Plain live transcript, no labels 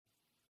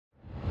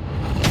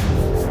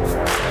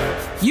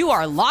You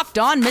are Locked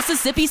On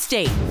Mississippi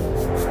State,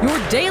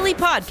 your daily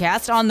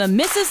podcast on the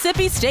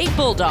Mississippi State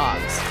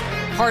Bulldogs,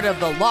 part of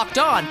the Locked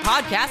On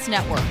Podcast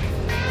Network,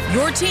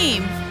 your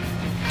team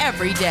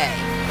every day.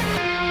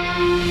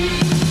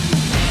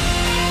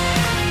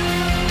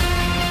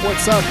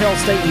 What's up, Hail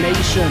State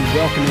Nation?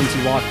 Welcome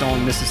into Locked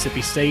On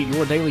Mississippi State,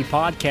 your daily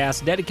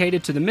podcast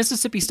dedicated to the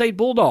Mississippi State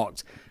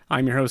Bulldogs.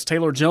 I'm your host,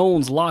 Taylor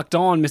Jones. Locked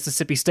On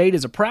Mississippi State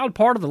is a proud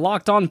part of the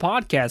Locked On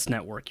Podcast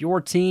Network, your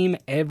team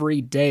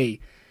every day.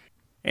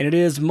 And it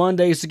is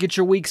Monday, so get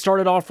your week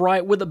started off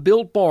right with a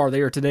Built Bar. They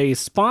are today's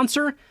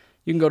sponsor.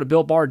 You can go to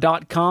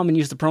BuiltBar.com and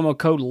use the promo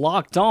code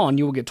LOCKEDON.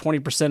 You will get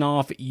 20%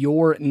 off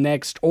your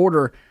next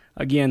order.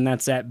 Again,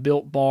 that's at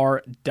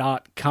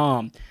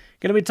BuiltBar.com.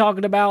 Going to be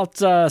talking about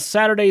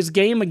Saturday's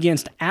game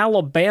against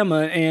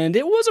Alabama, and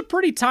it was a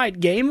pretty tight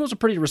game. It was a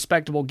pretty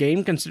respectable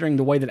game considering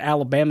the way that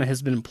Alabama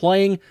has been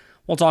playing.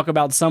 We'll talk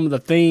about some of the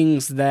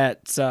things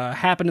that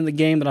happened in the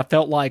game that I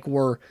felt like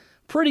were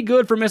pretty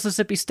good for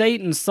Mississippi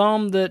State and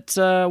some that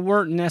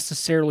weren't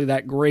necessarily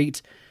that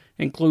great,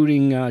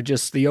 including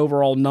just the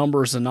overall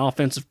numbers and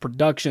offensive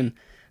production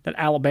that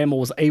Alabama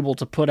was able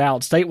to put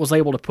out. State was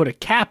able to put a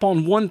cap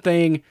on one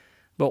thing,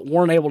 but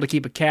weren't able to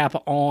keep a cap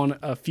on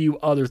a few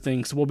other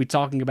things. So we'll be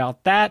talking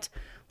about that.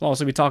 We'll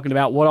also be talking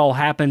about what all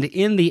happened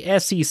in the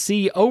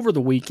SEC over the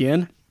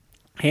weekend.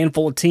 A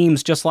handful of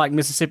teams, just like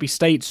Mississippi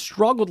State,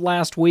 struggled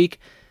last week,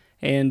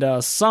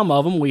 and some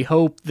of them, we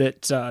hope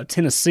that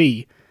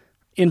Tennessee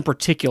in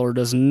particular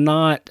does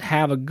not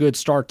have a good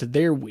start to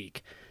their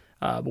week.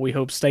 But we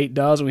hope State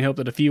does, and we hope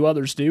that a few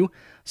others do.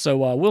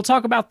 So we'll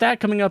talk about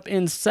that coming up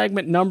in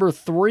segment number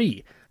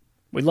 3.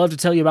 We'd love to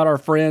tell you about our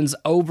friends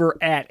over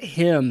at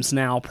Hims.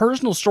 Now,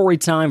 personal story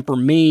time for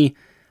me,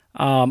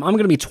 I'm going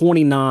to be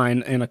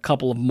 29 in a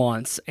couple of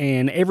months,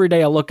 and every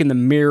day I look in the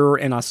mirror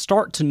and I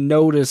start to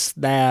notice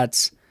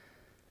that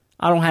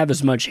I don't have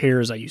as much hair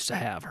as I used to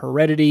have.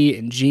 Heredity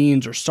and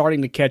genes are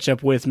starting to catch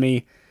up with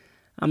me.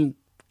 I'm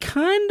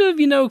kind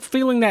of,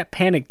 feeling that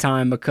panic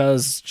time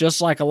because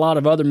just like a lot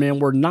of other men,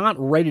 we're not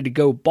ready to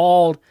go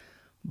bald,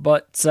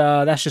 but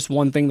that's just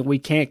one thing that we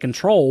can't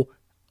control.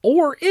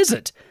 Or is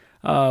it?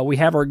 We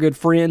have our good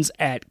friends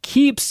at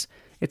Keeps.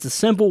 It's a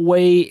simple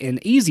way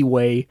and easy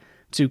way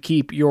to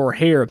keep your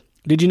hair.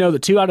 Did you know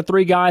that 2 out of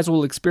 3 guys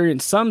will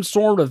experience some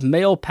sort of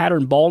male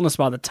pattern baldness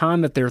by the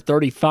time that they're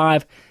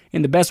 35?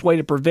 And the best way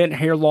to prevent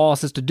hair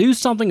loss is to do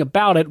something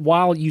about it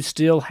while you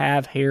still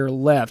have hair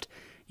left.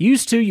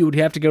 Used to, you would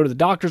have to go to the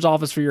doctor's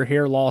office for your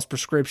hair loss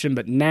prescription,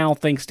 but now,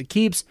 thanks to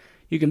Keeps,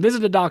 you can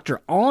visit a doctor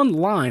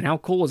online. How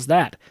cool is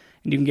that?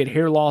 And you can get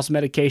hair loss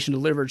medication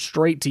delivered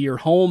straight to your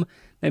home.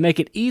 They make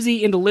it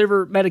easy and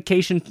deliver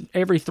medication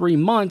every 3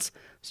 months,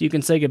 so you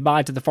can say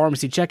goodbye to the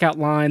pharmacy checkout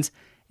lines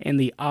and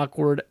the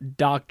awkward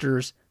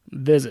doctor's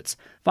visits.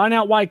 Find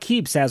out why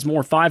Keeps has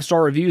more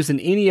 5-star reviews than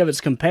any of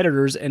its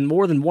competitors, and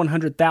more than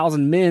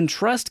 100,000 men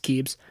trust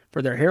Keeps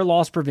for their hair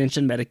loss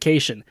prevention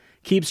medication.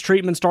 Keeps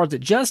treatment starts at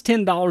just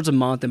 $10 a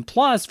month, and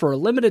plus, for a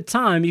limited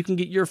time, you can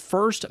get your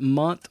first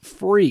month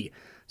free.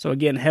 So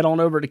again, head on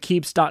over to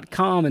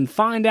Keeps.com and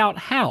find out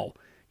how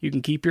you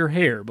can keep your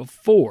hair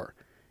before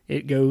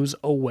it goes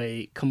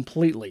away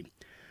completely.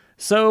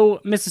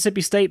 So,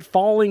 Mississippi State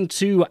falling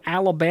to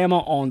Alabama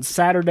on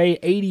Saturday,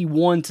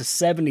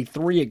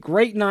 81-73. A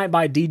great night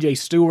by DJ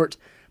Stewart,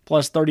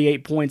 plus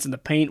 38 points in the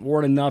paint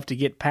weren't enough to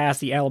get past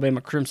the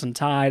Alabama Crimson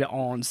Tide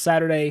on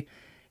Saturday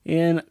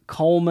in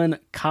Coleman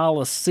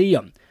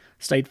Coliseum.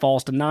 State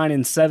falls to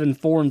 9-7,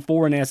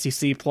 4-4 in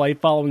SEC play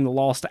following the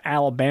loss to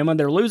Alabama.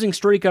 Their losing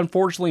streak,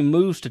 unfortunately,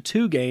 moves to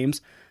 2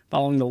 games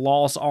following the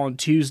loss on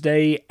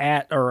Tuesday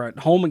at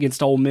home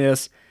against Ole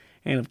Miss,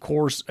 and of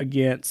course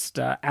against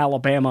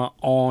Alabama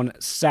on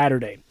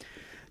Saturday.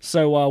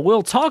 So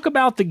we'll talk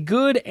about the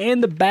good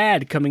and the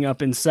bad coming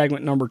up in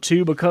segment number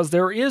 2, because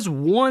there is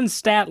one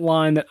stat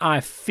line that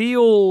I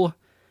feel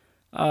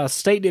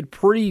State did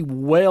pretty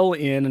well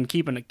in and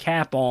keeping a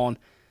cap on,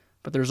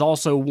 but there's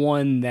also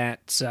one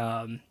that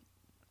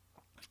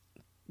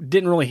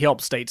didn't really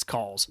help State's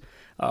cause.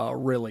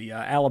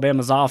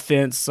 Alabama's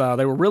offense,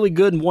 they were really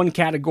good in one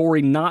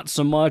category, not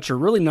so much, or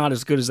really not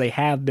as good as they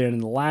have been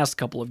in the last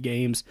couple of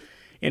games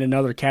in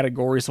another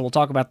category. So we'll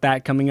talk about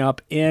that coming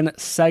up in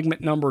segment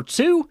number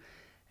 2.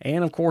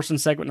 And of course, in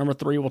segment number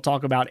 3, we'll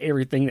talk about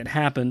everything that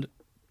happened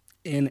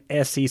in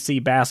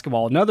SEC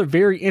basketball. Another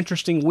very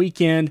interesting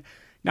weekend.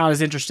 Not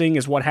as interesting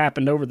as what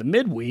happened over the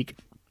midweek,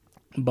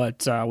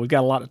 but we've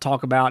got a lot to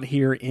talk about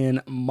here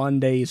in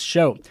Monday's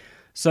show.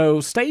 So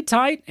stay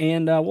tight,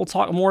 and we'll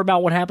talk more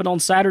about what happened on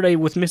Saturday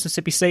with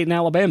Mississippi State and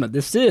Alabama.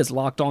 This is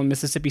Locked On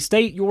Mississippi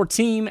State, your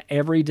team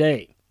every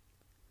day.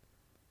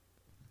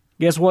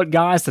 Guess what,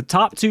 guys? The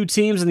top 2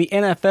 teams in the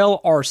NFL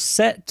are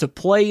set to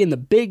play in the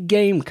big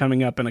game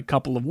coming up in a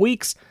couple of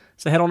weeks.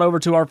 So head on over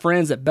to our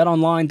friends at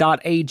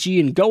betonline.ag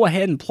and go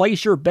ahead and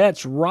place your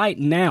bets right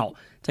now.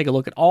 Take a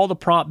look at all the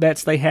prop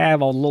bets they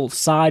have, all the little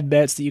side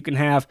bets that you can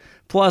have,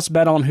 plus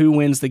bet on who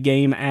wins the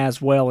game as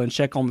well, and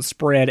check on the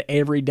spread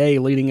every day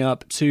leading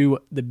up to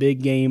the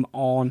big game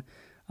on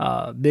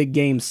Big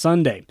Game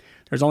Sunday.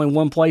 There's only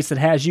one place that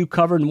has you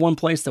covered and one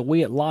place that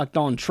we at Locked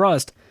On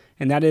trust,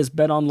 and that is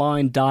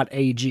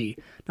betonline.ag.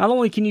 Not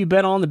only can you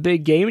bet on the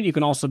big game, you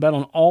can also bet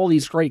on all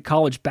these great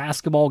college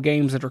basketball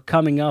games that are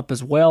coming up,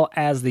 as well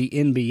as the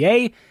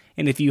NBA.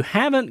 And if you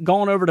haven't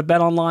gone over to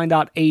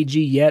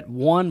betonline.ag yet,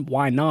 one,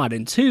 why not?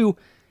 And two,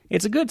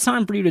 it's a good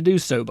time for you to do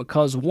so,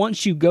 because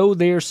once you go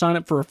there, sign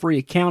up for a free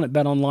account at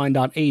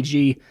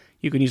betonline.ag,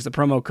 you can use the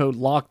promo code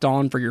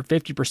LOCKEDON for your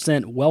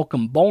 50%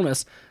 welcome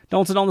bonus.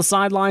 Don't sit on the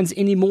sidelines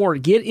anymore.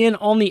 Get in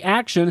on the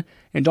action,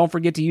 and don't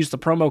forget to use the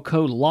promo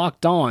code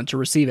LOCKEDON to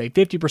receive a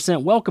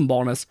 50% welcome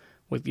bonus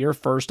with your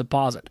first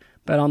deposit.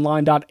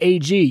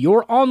 BetOnline.ag,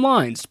 your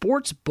online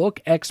sportsbook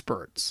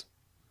experts.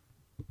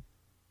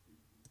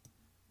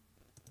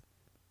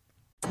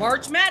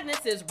 March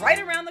Madness is right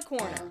around the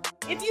corner.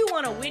 If you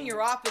want to win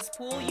your office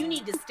pool, you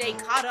need to stay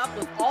caught up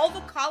with all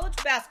the college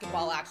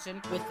basketball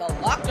action with the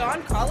Locked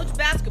On College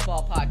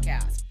Basketball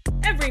Podcast.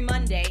 Every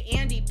Monday,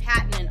 Andy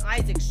Patton and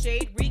Isaac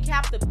Shade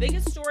recap the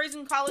biggest stories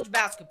in college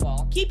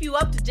basketball, keep you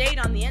up to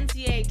date on the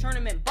NCAA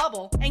tournament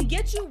bubble, and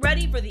get you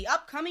ready for the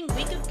upcoming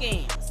week of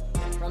games.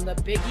 From the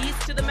Big East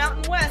to the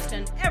Mountain West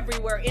and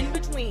everywhere in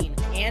between,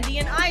 Andy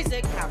and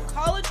Isaac have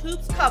college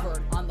hoops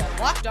covered on the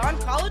Locked On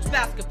College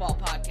Basketball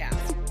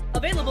Podcast.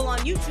 Available on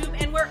YouTube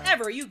and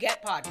wherever you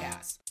get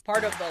podcasts.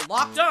 Part of the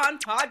Locked On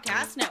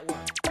Podcast Network.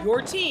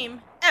 Your team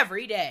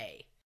every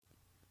day.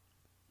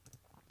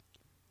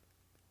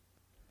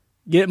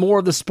 Get more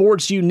of the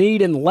sports you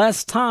need in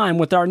less time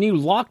with our new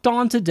Locked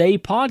On Today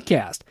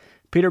podcast.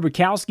 Peter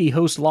Bukowski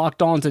hosts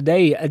Locked On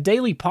Today, a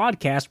daily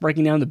podcast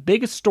breaking down the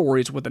biggest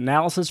stories with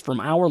analysis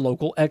from our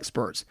local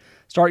experts.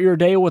 Start your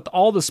day with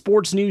all the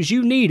sports news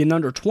you need in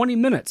under 20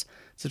 minutes.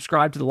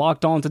 Subscribe to the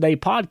Locked On Today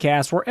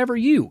podcast wherever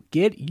you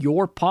get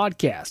your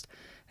podcast.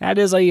 That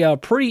is a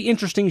pretty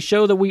interesting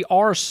show that we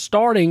are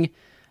starting,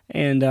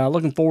 and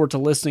looking forward to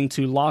listening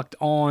to Locked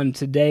On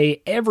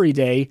Today every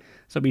day.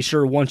 So be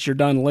sure once you're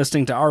done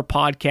listening to our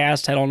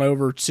podcast, head on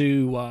over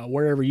to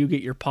wherever you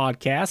get your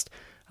podcast,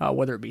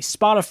 whether it be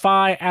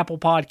Spotify, Apple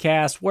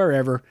Podcasts,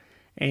 wherever,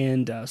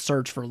 and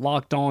search for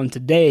Locked On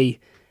Today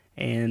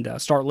and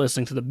start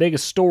listening to the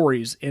biggest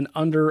stories in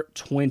under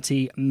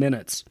 20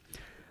 minutes.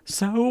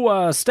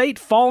 So, State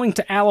falling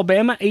to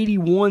Alabama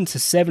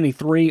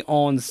 81-73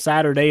 on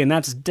Saturday, and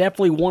that's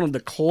definitely one of the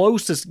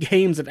closest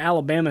games that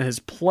Alabama has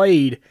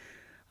played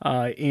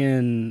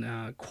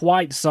in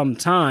quite some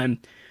time.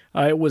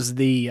 It was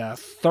the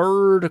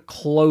third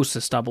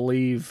closest, I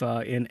believe,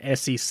 in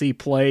SEC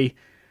play.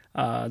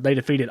 They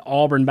defeated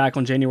Auburn back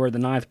on January the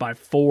 9th by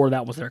 4.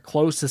 That was their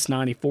closest,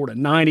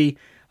 94-90.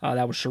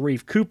 That was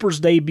Sharif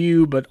Cooper's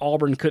debut, but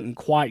Auburn couldn't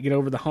quite get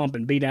over the hump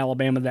and beat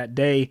Alabama that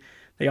day.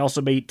 They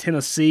also beat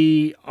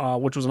Tennessee,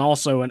 which was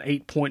also an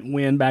 8-point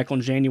win back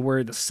on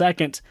January the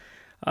 2nd.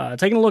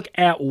 Taking a look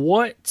at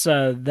what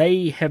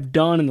they have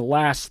done in the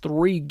last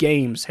 3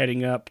 games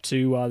heading up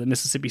to the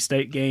Mississippi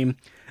State game.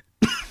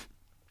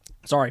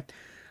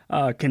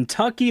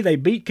 Kentucky, they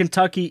beat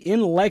Kentucky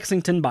in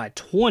Lexington by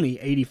 20,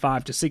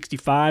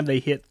 85-65. They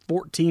hit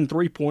 14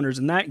 three-pointers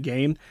in that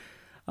game.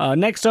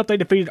 Next up, they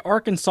defeated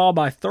Arkansas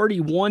by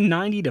 31,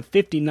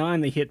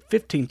 90-59. They hit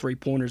 15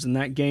 three-pointers in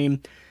that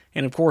game.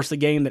 And, of course, the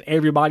game that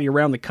everybody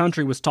around the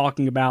country was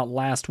talking about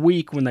last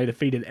week when they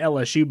defeated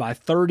LSU by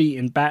 30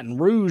 in Baton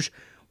Rouge,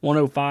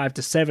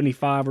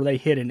 105-75, where they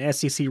hit an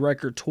SEC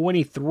record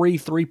 23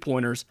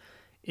 three-pointers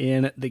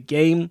in the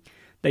game.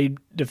 They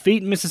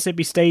defeat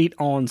Mississippi State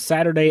on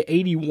Saturday,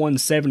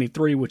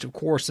 81-73, which, of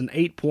course, an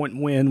 8-point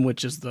win,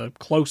 which is the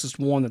closest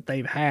one that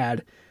they've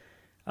had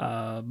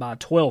by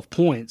 12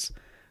 points.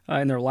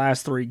 In their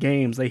last 3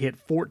 games, they hit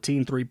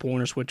 14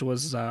 three-pointers, which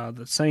was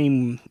the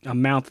same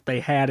amount that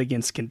they had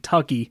against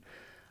Kentucky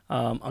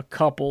a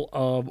couple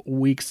of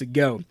weeks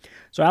ago.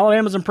 So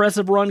Alabama's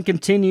impressive run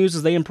continues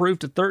as they improve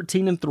to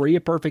 13-3,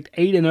 a perfect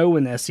 8-0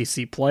 in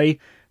SEC play.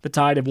 The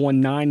Tide have won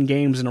 9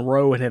 games in a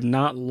row and have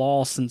not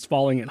lost since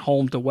falling at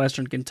home to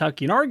Western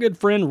Kentucky. And our good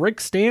friend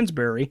Rick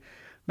Stansbury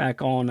back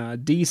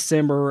on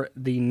December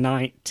the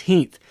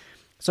 19th.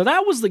 So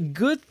that was the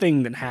good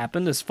thing that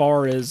happened as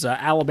far as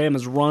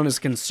Alabama's run is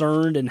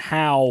concerned and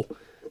how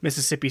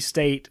Mississippi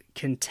State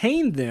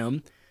contained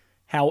them.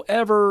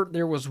 However,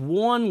 there was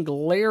one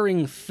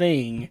glaring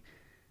thing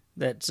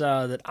that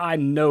I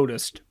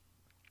noticed,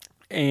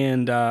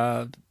 and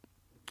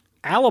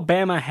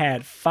Alabama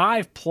had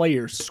 5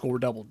 players score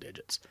double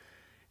digits.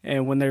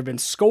 And when they've been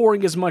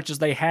scoring as much as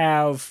they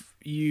have,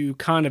 you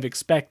kind of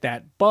expect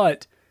that.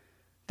 But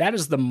that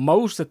is the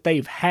most that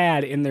they've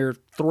had in their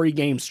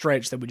 3-game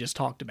stretch that we just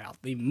talked about.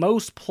 The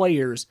most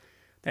players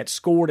that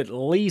scored at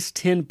least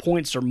 10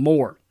 points or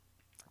more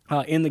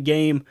in the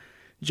game.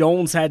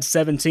 Jones had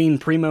 17,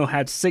 Primo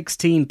had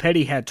 16,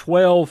 Petty had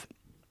 12,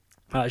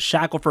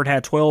 Shackelford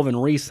had 12,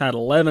 and Reese had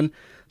 11.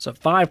 So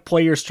 5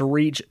 players to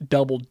reach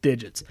double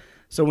digits.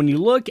 So when you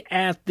look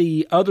at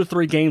the other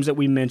 3 games that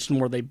we mentioned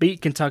where they beat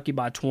Kentucky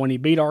by 20,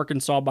 beat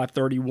Arkansas by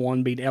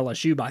 31, beat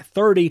LSU by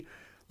 30,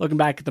 looking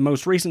back at the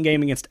most recent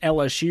game against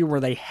LSU where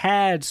they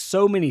had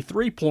so many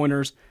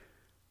three-pointers,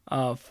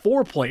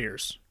 4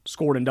 players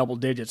scored in double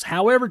digits.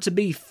 However, to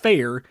be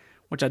fair,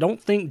 which I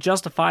don't think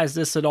justifies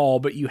this at all,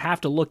 but you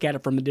have to look at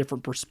it from a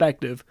different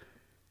perspective,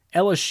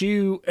 in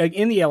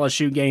the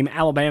LSU game,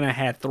 Alabama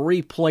had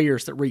 3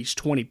 players that reached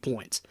 20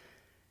 points.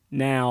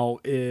 Now,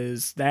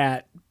 is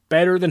that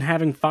better than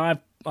having 5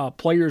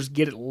 players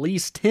get at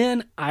least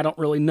 10? I don't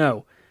really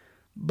know.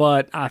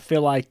 But I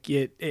feel like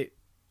it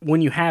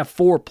when you have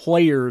 4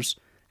 players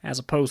as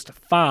opposed to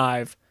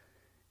 5,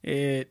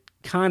 it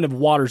kind of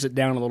waters it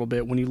down a little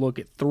bit when you look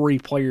at 3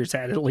 players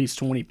at least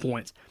 20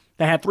 points.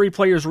 They had 3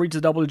 players reach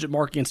the double-digit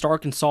mark against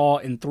Arkansas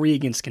and 3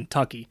 against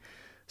Kentucky.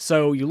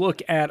 So you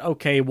look at,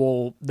 okay,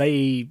 well,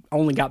 they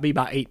only got beat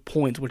by 8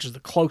 points, which is the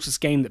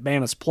closest game that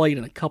Bama's played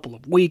in a couple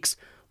of weeks.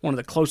 One of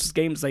the closest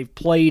games they've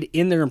played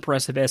in their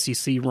impressive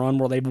SEC run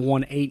where they've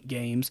won 8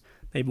 games.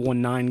 They've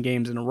won 9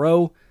 games in a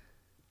row.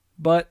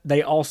 But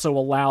they also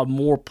allowed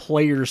more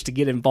players to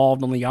get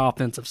involved on the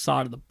offensive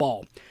side of the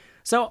ball.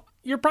 So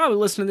you're probably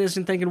listening to this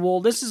and thinking,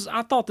 well,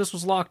 I thought this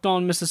was Locked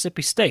On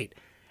Mississippi State.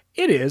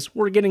 It is.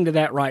 We're getting to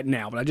that right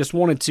now. But I just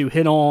wanted to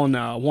hit on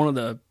one of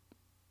the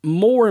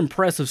more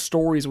impressive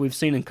stories we've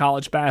seen in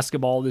college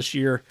basketball this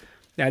year.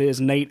 That is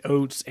Nate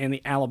Oates and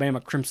the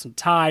Alabama Crimson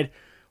Tide.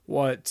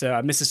 What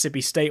Mississippi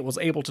State was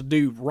able to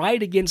do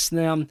right against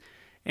them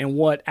and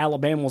what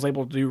Alabama was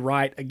able to do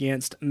right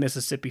against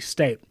Mississippi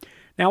State.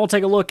 Now we'll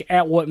take a look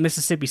at what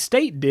Mississippi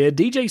State did.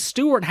 DJ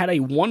Stewart had a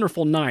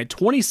wonderful night.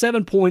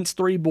 27 points,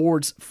 3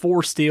 boards,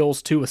 4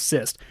 steals, 2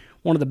 assists.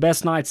 One of the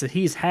best nights that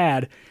he's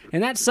had.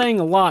 And that's saying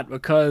a lot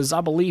because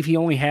I believe he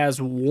only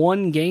has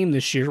 1 game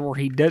this year where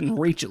he didn't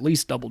reach at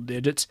least double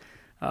digits.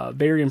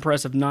 Very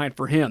impressive night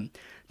for him.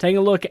 Taking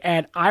a look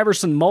at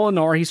Iverson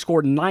Molinar, he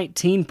scored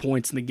 19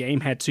 points in the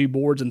game, had 2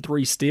 boards and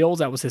 3 steals.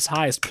 That was his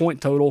highest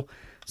point total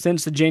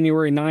since the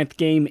January 9th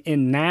game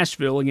in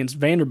Nashville against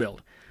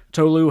Vanderbilt.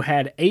 Tolu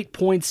had 8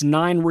 points,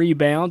 9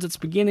 rebounds. It's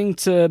beginning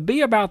to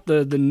be about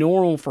the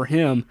normal for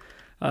him,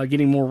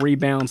 getting more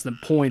rebounds than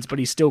points, but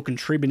he's still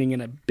contributing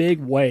in a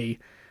big way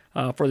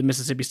for the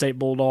Mississippi State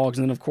Bulldogs.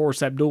 And then, of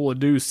course, Abdul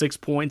Adu, 6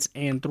 points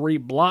and 3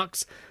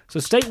 blocks.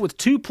 So State with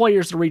 2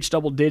 players to reach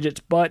double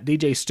digits, but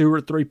DJ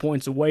Stewart 3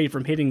 points away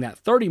from hitting that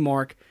 30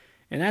 mark,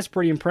 and that's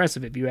pretty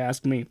impressive if you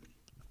ask me.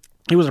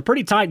 It was a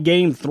pretty tight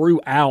game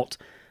throughout.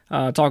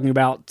 Talking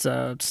about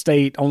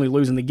State only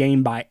losing the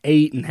game by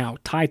 8 and how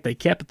tight they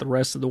kept it the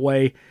rest of the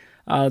way.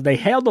 They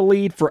held the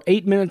lead for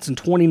 8 minutes and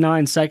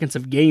 29 seconds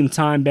of game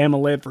time.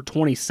 Bama led for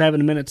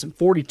 27 minutes and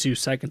 42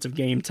 seconds of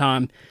game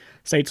time.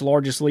 State's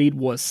largest lead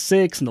was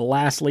 6, and the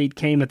last lead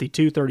came at the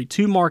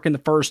 2:32 mark in the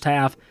first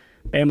half.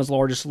 Bama's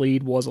largest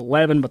lead was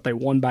 11, but they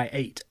won by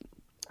 8.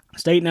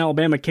 State and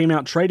Alabama came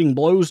out trading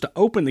blows to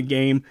open the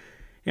game.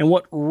 And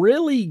what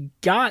really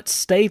got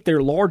State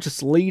their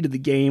largest lead of the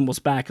game was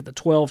back at the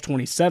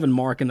 12:27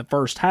 mark in the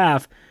first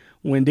half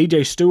when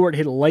DJ Stewart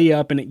hit a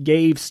layup and it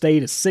gave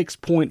State a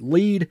 6-point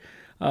lead.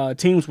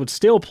 Teams would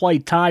still play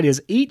tight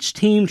as each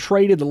team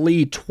traded the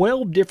lead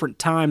 12 different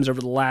times over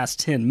the last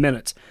 10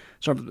 minutes.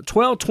 So from the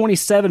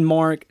 12:27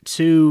 mark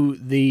to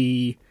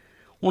the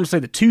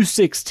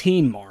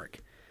 2:16 mark,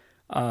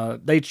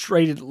 they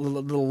traded the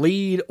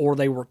lead or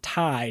they were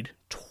tied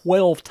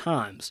 12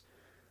 times.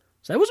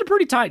 So that was a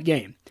pretty tight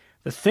game.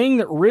 The thing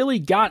that really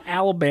got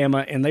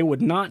Alabama, and they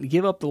would not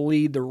give up the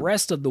lead the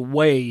rest of the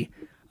way,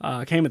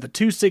 came at the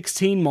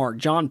 2:16 mark.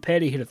 John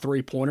Petty hit a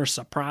 3-pointer,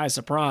 surprise,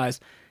 surprise,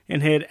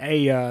 and hit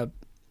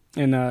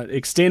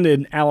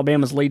extended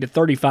Alabama's lead to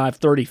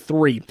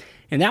 35-33.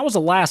 And that was the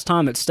last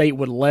time that State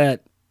would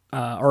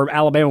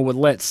Alabama would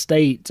let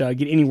State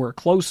get anywhere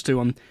close to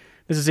them.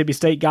 Mississippi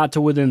State got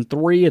to within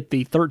 3 at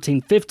the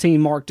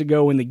 13:15 mark to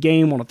go in the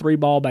game on a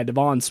 3-ball by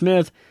Devon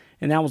Smith.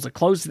 And that was the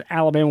closest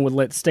Alabama would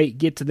let State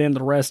get to them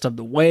the rest of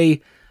the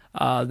way.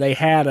 They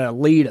had a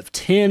lead of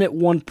 10 at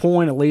one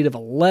point, a lead of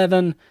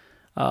 11.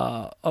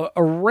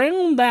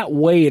 Around that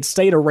way, it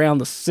stayed around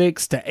the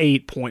 6 to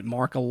 8 point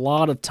mark. A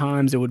lot of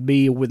times it would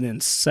be within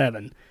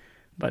 7.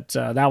 But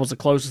that was the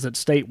closest that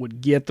State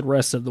would get the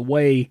rest of the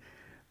way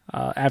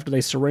after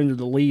they surrendered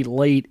the lead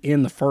late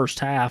in the first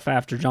half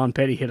after John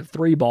Petty hit a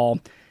 3-ball,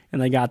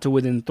 and they got to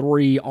within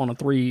 3 on a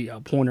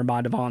 3-pointer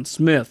by Devon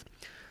Smith.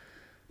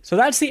 So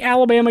that's the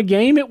Alabama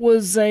game. It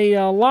was a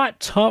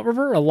lot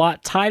tougher, a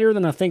lot tighter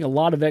than I think a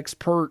lot of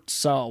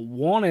experts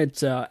wanted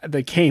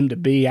the game to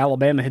be.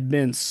 Alabama had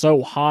been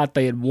so hot.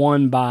 They had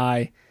won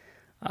by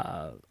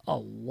a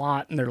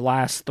lot in their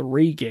last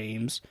 3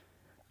 games.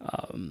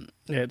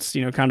 It's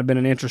kind of been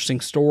an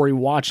interesting story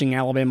watching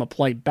Alabama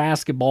play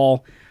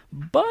basketball,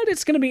 but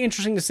it's going to be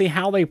interesting to see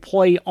how they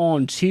play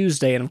on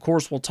Tuesday. And, of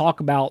course, we'll talk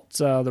about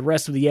the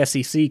rest of the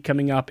SEC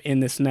coming up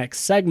in this next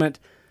segment.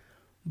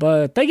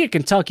 But they get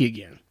Kentucky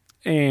again,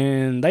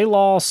 and they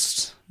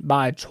lost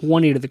by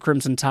 20 to the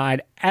Crimson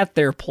Tide at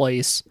their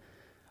place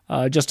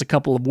just a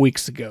couple of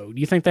weeks ago.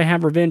 Do you think they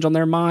have revenge on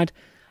their mind?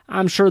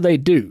 I'm sure they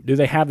do. Do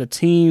they have the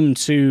team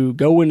to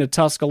go into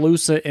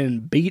Tuscaloosa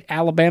and beat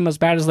Alabama as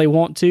bad as they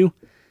want to?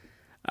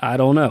 I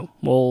don't know.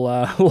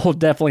 We'll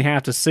definitely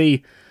have to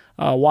see.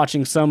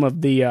 watching some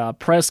of the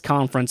press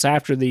conference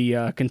after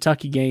the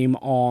Kentucky game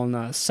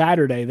on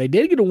Saturday. They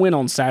did get a win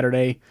on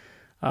Saturday,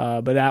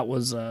 but that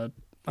was, I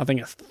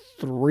think, a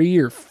 3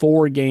 or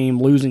 4 game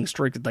losing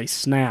streak that they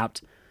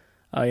snapped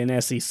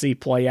in SEC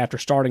play after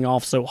starting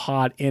off so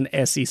hot in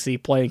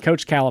SEC play. And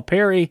Coach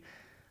Calipari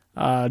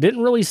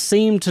didn't really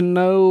seem to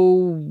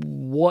know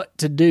what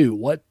to do,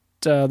 what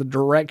the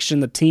direction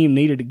the team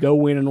needed to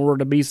go in order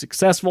to be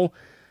successful.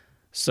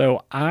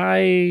 So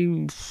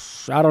I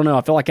don't know.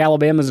 I feel like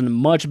Alabama's in a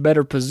much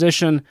better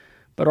position,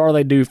 but are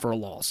they due for a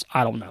loss?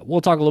 I don't know.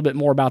 We'll talk a little bit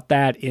more about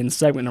that in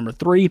segment number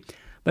 3.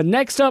 But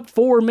next up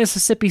for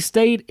Mississippi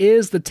State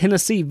is the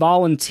Tennessee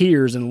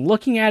Volunteers. And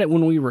looking at it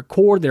when we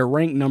record, they're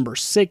ranked number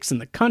 6 in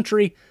the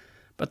country,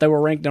 but they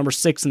were ranked number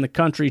 6 in the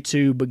country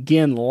to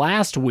begin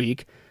last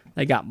week.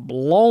 They got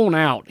blown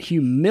out,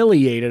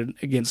 humiliated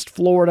against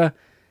Florida,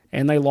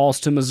 and they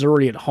lost to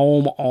Missouri at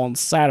home on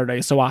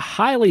Saturday. So I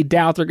highly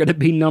doubt they're going to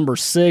be number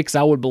 6.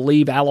 I would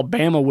believe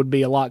Alabama would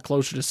be a lot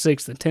closer to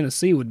 6 than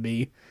Tennessee would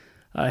be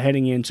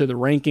heading into the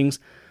rankings.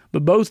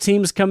 But both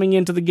teams coming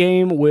into the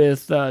game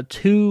with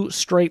 2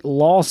 straight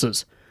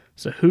losses.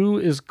 So who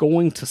is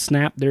going to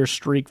snap their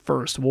streak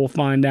first? We'll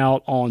find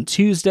out on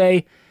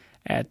Tuesday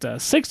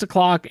at 6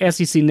 o'clock,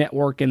 SEC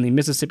Network and the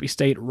Mississippi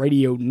State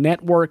Radio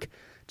Network.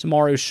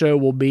 Tomorrow's show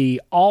will be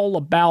all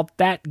about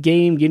that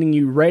game, getting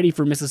you ready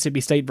for Mississippi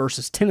State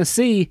versus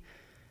Tennessee.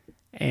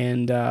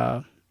 And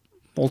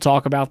we'll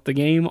talk about the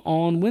game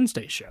on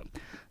Wednesday's show.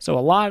 So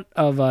a lot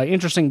of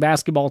interesting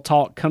basketball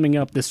talk coming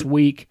up this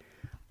week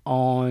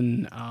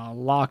on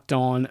Locked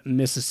On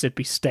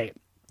Mississippi State.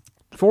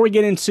 Before we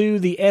get into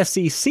the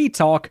SEC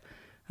talk,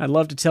 I'd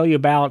love to tell you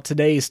about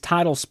today's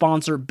title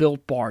sponsor,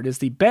 Built Bar. It is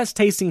the best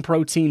tasting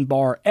protein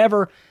bar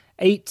ever.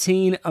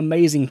 18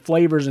 amazing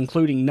flavors,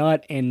 including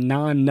nut and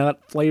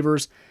non-nut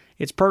flavors.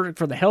 It's perfect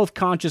for the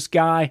health-conscious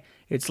guy.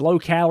 It's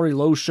low-calorie,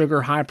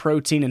 low-sugar,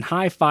 high-protein, and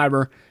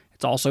high-fiber.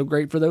 It's also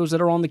great for those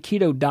that are on the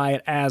keto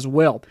diet as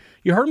well.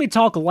 You heard me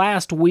talk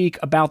last week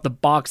about the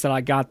box that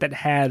I got that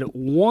had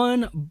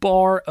 1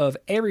 bar of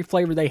every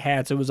flavor they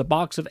had. So it was a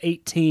box of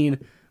 18,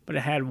 but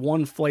it had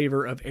 1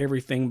 flavor of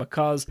everything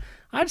because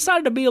I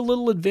decided to be a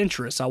little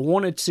adventurous. I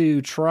wanted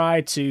to try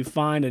to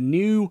find a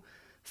new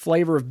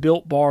flavor of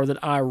Built Bar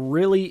that I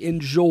really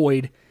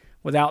enjoyed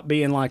without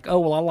being like, oh,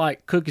 well, I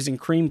like cookies and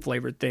cream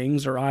flavored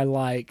things, or I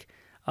like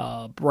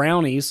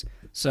brownies.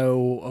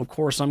 So, of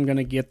course, I'm going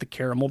to get the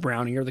caramel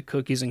brownie or the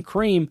cookies and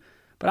cream.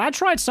 But I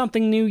tried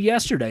something new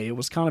yesterday. It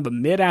was kind of a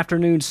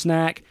mid-afternoon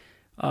snack.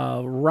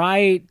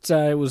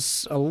 It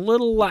was a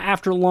little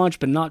after lunch,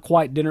 but not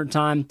quite dinner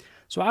time.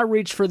 So I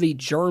reached for the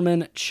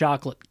German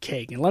chocolate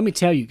cake. And let me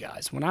tell you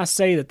guys, when I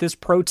say that this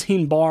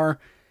protein bar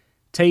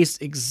tastes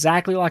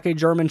exactly like a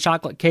German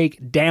chocolate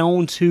cake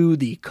down to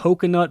the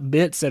coconut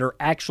bits that are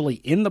actually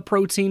in the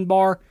protein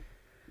bar,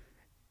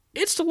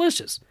 it's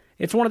delicious.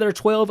 It's one of their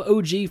 12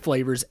 OG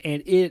flavors,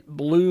 and it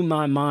blew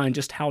my mind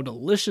just how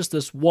delicious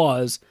this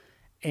was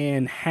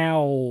and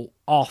how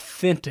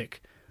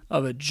authentic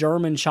of a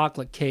German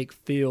chocolate cake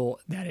feel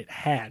that it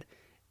had.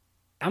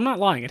 I'm not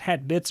lying, it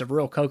had bits of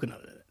real coconut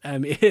in it. I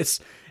mean,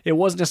 it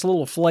wasn't just a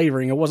little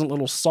flavoring. It wasn't a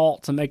little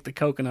salt to make the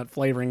coconut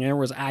flavoring. There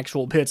was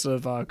actual bits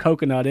of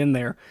coconut in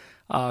there.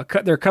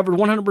 They're covered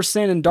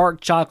 100% in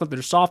dark chocolate.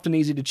 They're soft and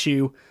easy to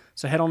chew.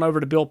 So head on over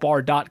to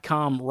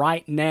BuiltBar.com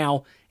right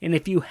now. And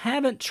if you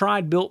haven't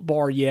tried Built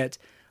Bar yet,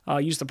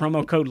 use the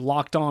promo code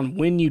LOCKEDON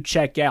when you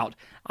check out.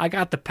 I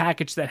got the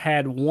package that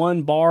had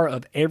 1 bar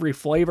of every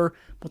flavor.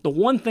 But the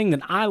one thing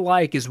that I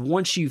like is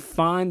once you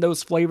find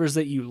those flavors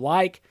that you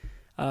like,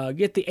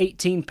 get the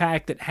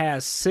 18-pack that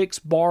has 6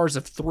 bars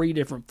of 3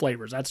 different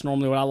flavors. That's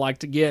normally what I like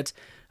to get.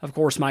 Of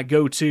course, my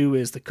go-to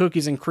is the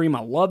cookies and cream.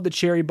 I love the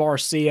cherry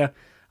barcia,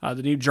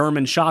 the new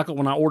German chocolate.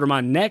 When I order my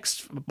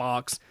next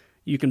box,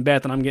 you can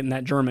bet that I'm getting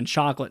that German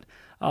chocolate.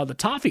 The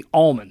toffee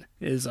almond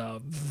is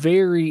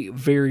very,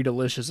 very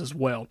delicious as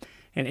well.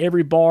 And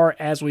every bar,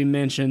 as we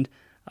mentioned,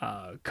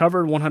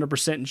 covered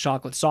 100% in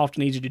chocolate, soft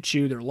and easy to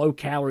chew. They're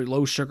low-calorie,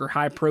 low-sugar,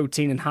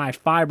 high-protein, and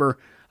high-fiber.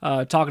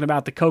 Talking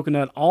about the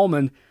coconut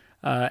almond,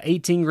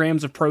 18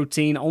 grams of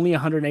protein, only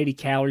 180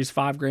 calories,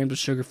 5 grams of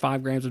sugar,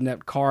 5 grams of net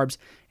carbs,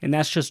 and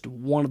that's just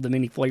one of the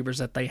many flavors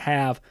that they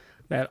have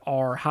that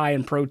are high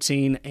in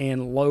protein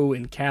and low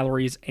in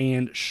calories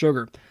and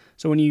sugar.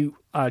 So when you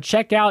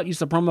check out, use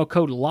the promo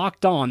code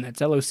LOCKEDON,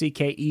 that's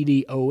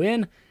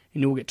LOCKEDON,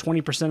 and you'll get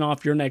 20%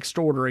 off your next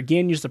order.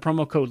 Again, use the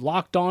promo code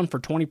LOCKEDON for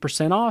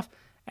 20% off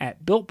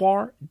at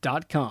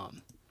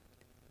BuiltBar.com.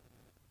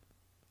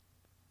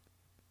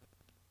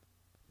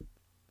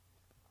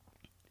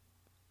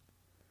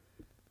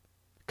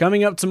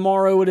 Coming up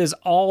tomorrow, it is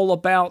all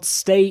about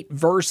State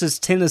versus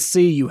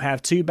Tennessee. You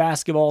have 2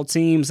 basketball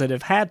teams that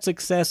have had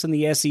success in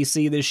the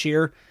SEC this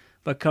year,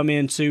 but come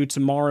into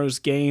tomorrow's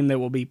game that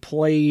will be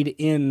played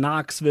in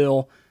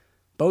Knoxville.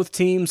 Both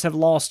teams have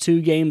lost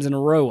 2 games in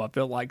a row. I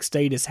feel like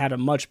State has had a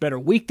much better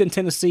week than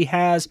Tennessee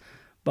has,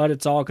 but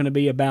it's all going to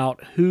be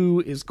about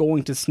who is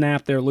going to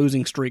snap their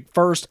losing streak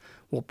first.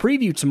 We'll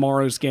preview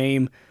tomorrow's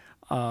game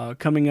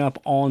coming up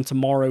on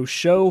tomorrow's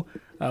show.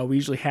 We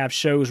usually have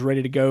shows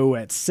ready to go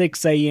at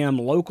 6 a.m.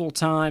 local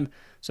time,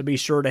 so be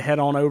sure to head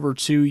on over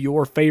to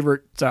your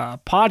favorite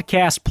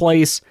podcast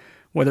place,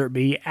 whether it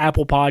be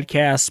Apple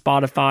Podcasts,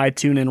 Spotify,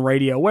 TuneIn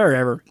Radio,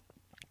 wherever,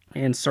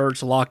 and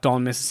search Locked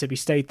On Mississippi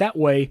State. That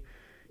way,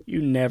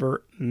 you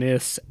never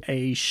miss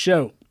a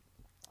show.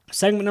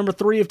 Segment number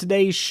 3 of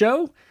today's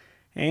show,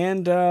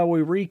 and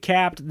we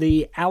recapped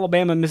the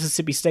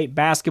Alabama-Mississippi State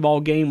basketball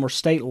game where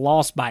State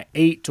lost by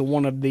 8 to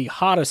one of the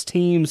hottest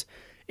teams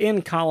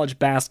in college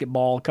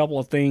basketball. A couple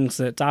of things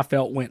that I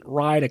felt went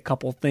right, a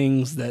couple of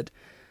things that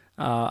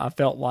I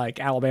felt like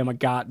Alabama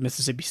got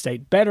Mississippi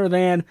State better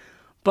than,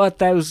 but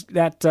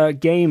that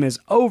game is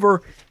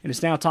over, and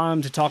it's now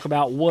time to talk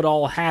about what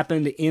all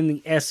happened in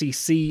the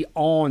SEC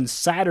on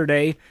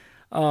Saturday.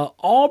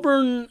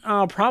 Auburn,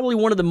 probably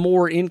one of the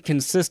more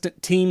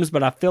inconsistent teams,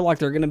 but I feel like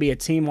they're going to be a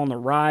team on the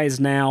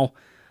rise now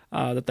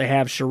that they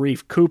have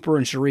Sharife Cooper,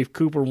 and Sharife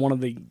Cooper, one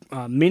of the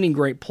many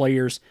great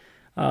players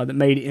that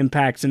made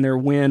impacts in their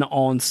win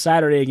on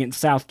Saturday against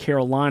South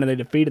Carolina. They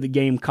defeated the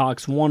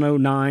Gamecocks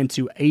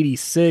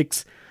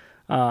 109-86.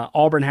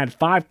 Auburn had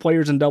 5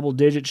 players in double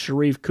digits.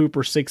 Sharife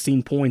Cooper,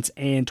 16 points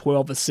and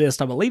 12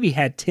 assists. I believe he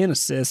had 10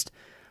 assists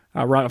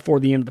right before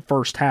the end of the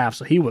first half,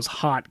 so he was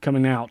hot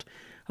coming out.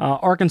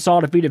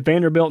 Arkansas defeated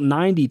Vanderbilt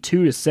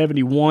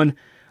 92-71.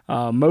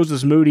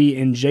 Moses Moody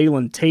and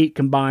Jalen Tate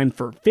combined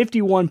for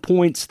 51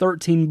 points,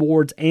 13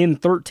 boards,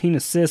 and 13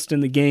 assists in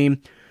the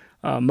game.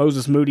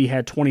 Moses Moody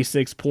had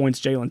 26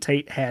 points. Jalen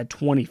Tate had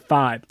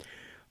 25.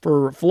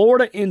 For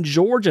Florida and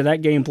Georgia,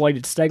 that game played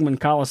at Stegman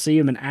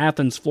Coliseum in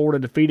Athens. Florida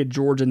defeated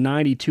Georgia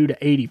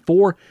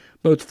 92-84.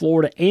 Both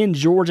Florida and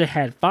Georgia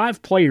had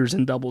 5 players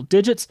in double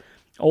digits.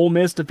 Ole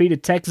Miss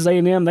defeated Texas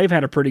A&M. They've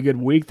had a pretty good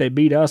week. They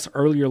beat us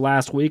earlier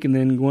last week and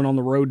then went on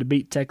the road to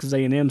beat Texas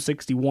A&M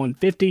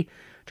 61-50.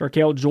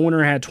 Jarkel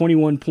Joyner had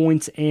 21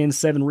 points and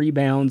 7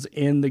 rebounds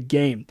in the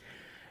game.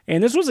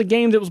 And this was a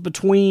game that was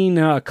between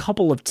a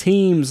couple of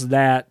teams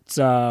that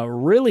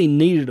really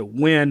needed a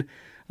win.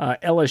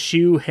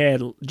 LSU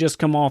had just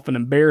come off an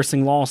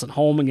embarrassing loss at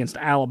home against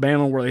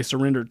Alabama where they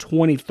surrendered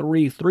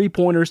 23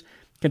 three-pointers.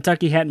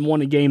 Kentucky hadn't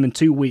won a game in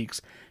 2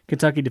 weeks.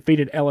 Kentucky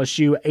defeated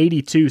LSU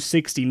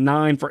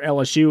 82-69 for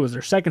LSU. It was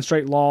their second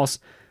straight loss.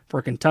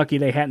 For Kentucky,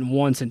 they hadn't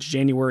won since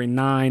January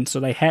 9, so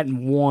they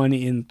hadn't won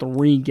in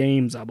 3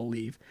 games, I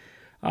believe.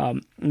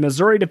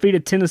 Missouri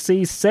defeated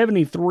Tennessee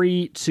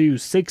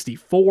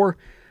 73-64.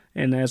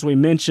 And as we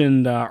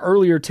mentioned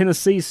earlier,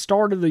 Tennessee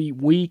started the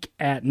week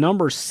at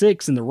number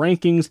 6 in the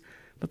rankings,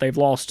 but they've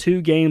lost 2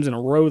 games in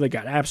a row. They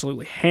got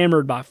absolutely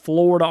hammered by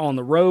Florida on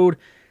the road,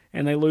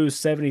 and they lose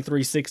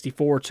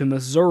 73-64 to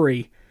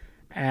Missouri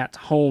at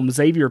home.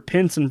 Xavier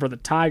Pinson for the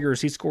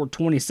Tigers, he scored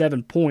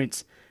 27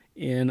 points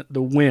in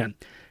the win.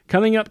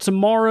 Coming up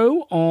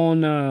tomorrow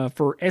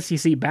for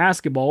SEC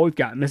basketball, we've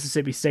got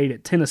Mississippi State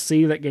at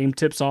Tennessee. That game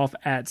tips off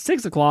at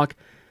 6 o'clock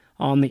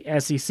on the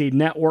SEC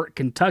Network.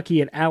 Kentucky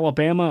at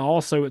Alabama,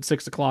 also at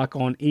 6 o'clock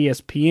on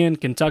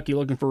ESPN. Kentucky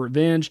looking for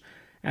revenge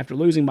after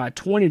losing by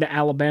 20 to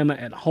Alabama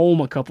at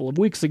home a couple of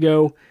weeks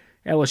ago.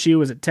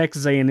 LSU is at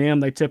Texas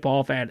A&M. They tip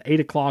off at 8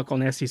 o'clock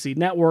on SEC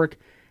Network.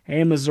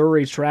 And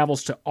Missouri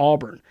travels to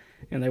Auburn,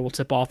 and they will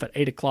tip off at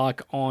 8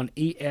 o'clock on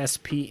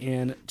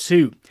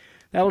ESPN2.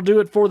 That'll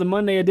do it for the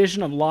Monday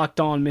edition of Locked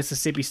On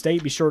Mississippi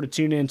State. Be sure to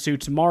tune in to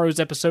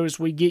tomorrow's episode as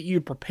we get you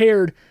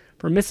prepared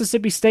for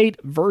Mississippi State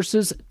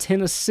versus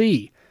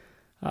Tennessee.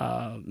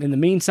 In the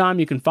meantime,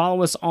 you can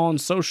follow us on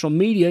social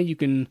media. You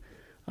can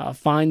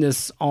find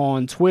us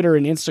on Twitter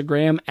and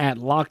Instagram at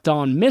Locked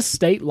On Miss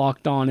State,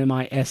 Locked On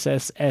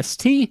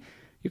MISSST.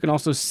 You can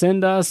also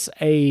send us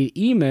an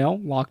email,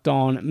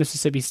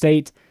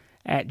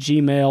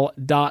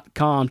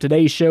 lockedonmississippistate@gmail.com.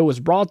 Today's show was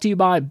brought to you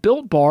by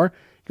Built Bar.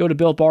 Go to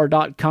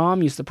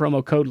BuiltBar.com, use the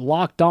promo code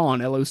LOCKEDON,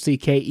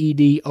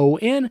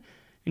 LOCKEDON,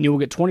 and you will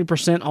get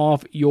 20%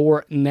 off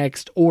your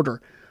next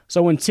order.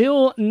 So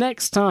until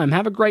next time,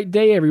 have a great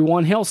day,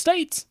 everyone. Hail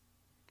States!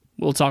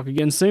 We'll talk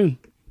again soon.